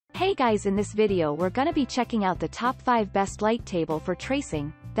Hey guys, in this video we're gonna be checking out the top 5 best light table for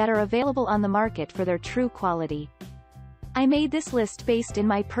tracing that are available on the market for their true quality. I made this list based in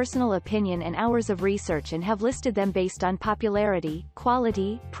my personal opinion and hours of research and have listed them based on popularity,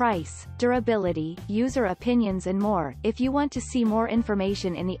 quality, price, durability, user opinions and more. If you want to see more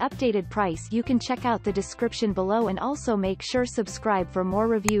information in the updated price, you can check out the description below and also make sure subscribe for more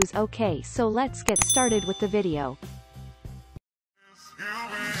reviews. Okay, so let's get started with the video.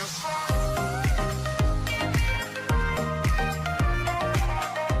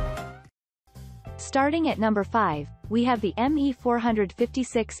 Starting at number 5, we have the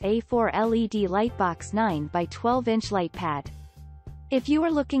ME456A4 LED LightBox 9x12-inch light pad. If you are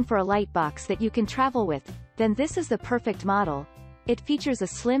looking for a light box that you can travel with, then this is the perfect model. It features a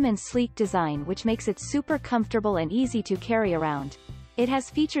slim and sleek design which makes it super comfortable and easy to carry around. It has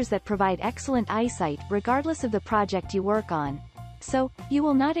features that provide excellent eyesight regardless of the project you work on. So, you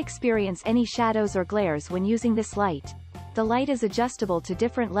will not experience any shadows or glares when using this light. The light is adjustable to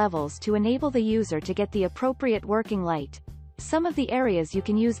different levels to enable the user to get the appropriate working light. Some of the areas you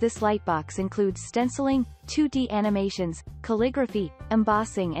can use this light box include stenciling, 2D animations, calligraphy,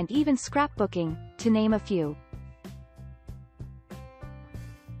 embossing and even scrapbooking, to name a few.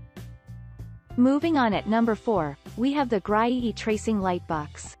 Moving on at number 4, we have the Gryiyi tracing light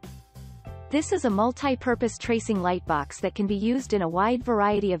box. This is a multi-purpose tracing light box that can be used in a wide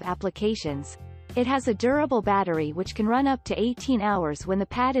variety of applications. It has a durable battery which can run up to 18 hours when the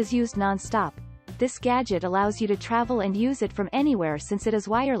pad is used non-stop. This gadget allows you to travel and use it from anywhere since it is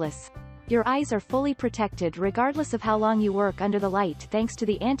wireless. Your eyes are fully protected regardless of how long you work under the light thanks to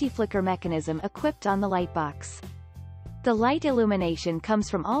the anti-flicker mechanism equipped on the light box. The light illumination comes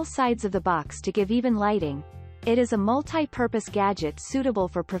from all sides of the box to give even lighting. It is a multi-purpose gadget suitable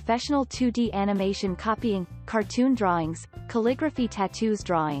for professional 2D animation copying, cartoon drawings, calligraphy tattoos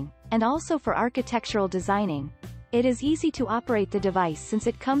drawing, and also for architectural designing. It is easy to operate the device since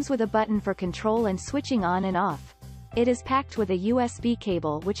it comes with a button for control and switching on and off. It is packed with a USB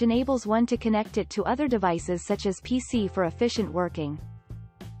cable which enables one to connect it to other devices such as PC for efficient working.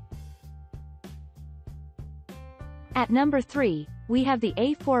 At number 3, we have the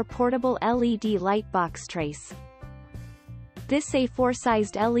A4 Portable LED Light Box Trace. This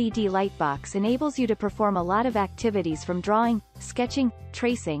A4-sized LED light box enables you to perform a lot of activities from drawing, sketching,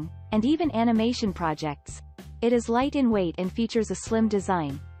 tracing, and even animation projects. It is light in weight and features a slim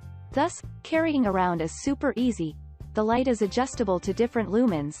design. Thus, carrying around is super easy. The light is adjustable to different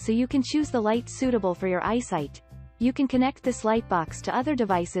lumens so you can choose the light suitable for your eyesight. You can connect this light box to other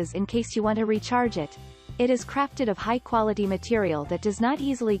devices in case you want to recharge it. It is crafted of high-quality material that does not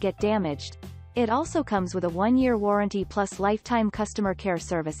easily get damaged. It also comes with a 1-year warranty plus lifetime customer care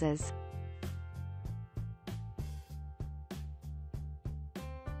services.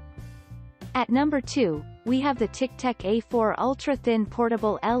 At number 2, we have the Tikteck A4 Ultra-Thin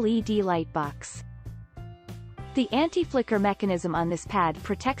Portable LED Light Box. The anti-flicker mechanism on this pad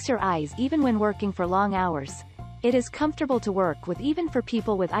protects your eyes even when working for long hours. It is comfortable to work with even for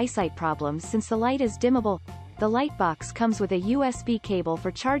people with eyesight problems since the light is dimmable. The light box comes with a USB cable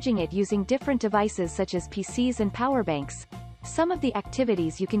for charging it using different devices such as PCs and power banks. Some of the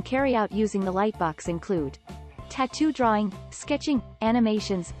activities you can carry out using the light box include tattoo drawing, sketching,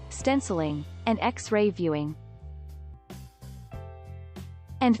 animations, stenciling, and X-ray viewing.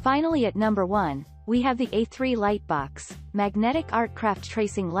 And finally at number 1, we have the A3 Light Box, Magnetic Artcraft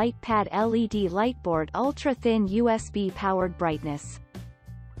Tracing Light Pad LED Lightboard Ultra-Thin USB-Powered Brightness.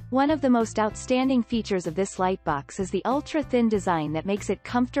 One of the most outstanding features of this light box is the ultra-thin design that makes it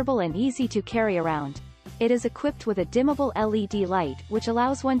comfortable and easy to carry around. It is equipped with a dimmable LED light which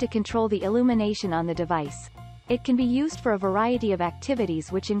allows one to control the illumination on the device. It can be used for a variety of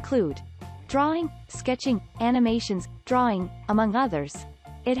activities which include drawing, sketching, animations, drawing, among others.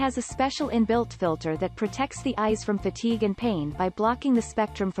 It has a special inbuilt filter that protects the eyes from fatigue and pain by blocking the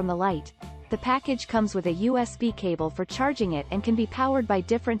spectrum from the light. The package comes with a USB cable for charging it and can be powered by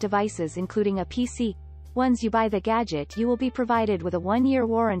different devices including a PC. Once you buy the gadget, you will be provided with a 1-year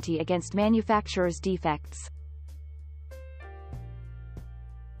warranty against manufacturer's defects.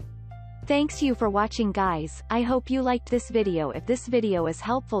 Thanks you for watching guys. I hope you liked this video. If this video is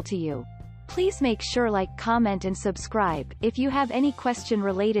helpful to you, please make sure like, comment and subscribe. If you have any question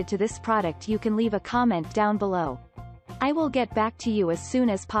related to this product you can leave a comment down below. I will get back to you as soon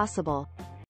as possible.